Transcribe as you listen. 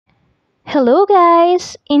Hello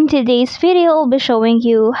guys! In today's video, I'll be showing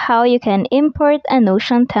you how you can import a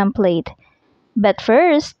Notion template. But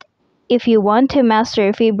first, if you want to master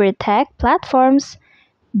your favorite tech platforms,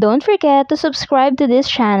 don't forget to subscribe to this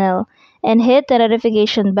channel and hit the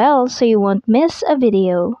notification bell so you won't miss a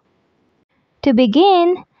video. To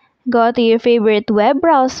begin, go to your favorite web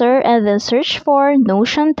browser and then search for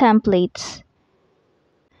Notion templates.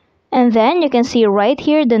 And then you can see right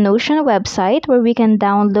here the Notion website where we can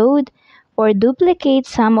download or duplicate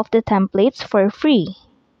some of the templates for free.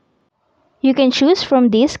 You can choose from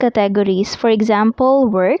these categories, for example,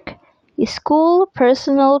 work, school,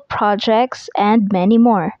 personal, projects, and many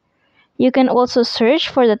more. You can also search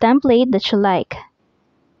for the template that you like.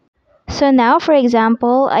 So now, for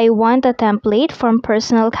example, I want a template from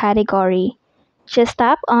personal category. Just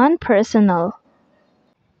tap on personal.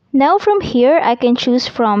 Now from here, I can choose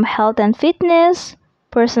from health and fitness,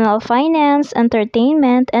 personal finance,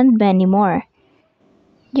 entertainment, and many more.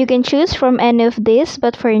 You can choose from any of this,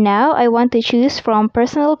 but for now, I want to choose from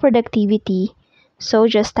personal productivity. So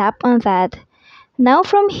just tap on that. Now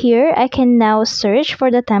from here, I can now search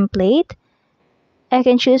for the template. I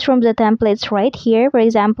can choose from the templates right here, for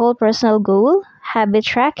example, personal goal, habit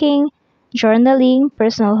tracking, journaling,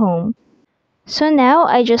 personal home. So now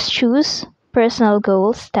I just choose personal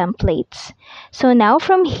goals templates. So now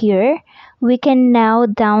from here, we can now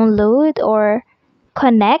download or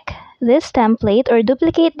connect this template or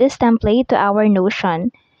duplicate this template to our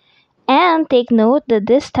Notion. And take note that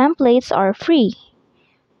these templates are free.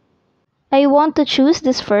 I want to choose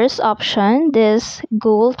this first option, this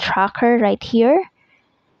goal tracker right here.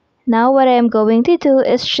 Now what I am going to do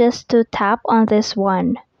is just to tap on this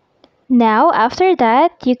one. Now after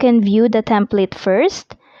that, you can view the template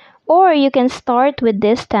first, or you can start with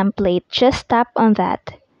this template. Just tap on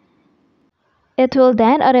that. It will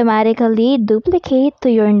then automatically duplicate to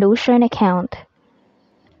your Notion account.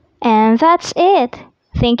 And that's it.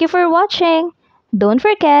 Thank you for watching. Don't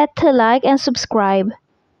forget to like and subscribe.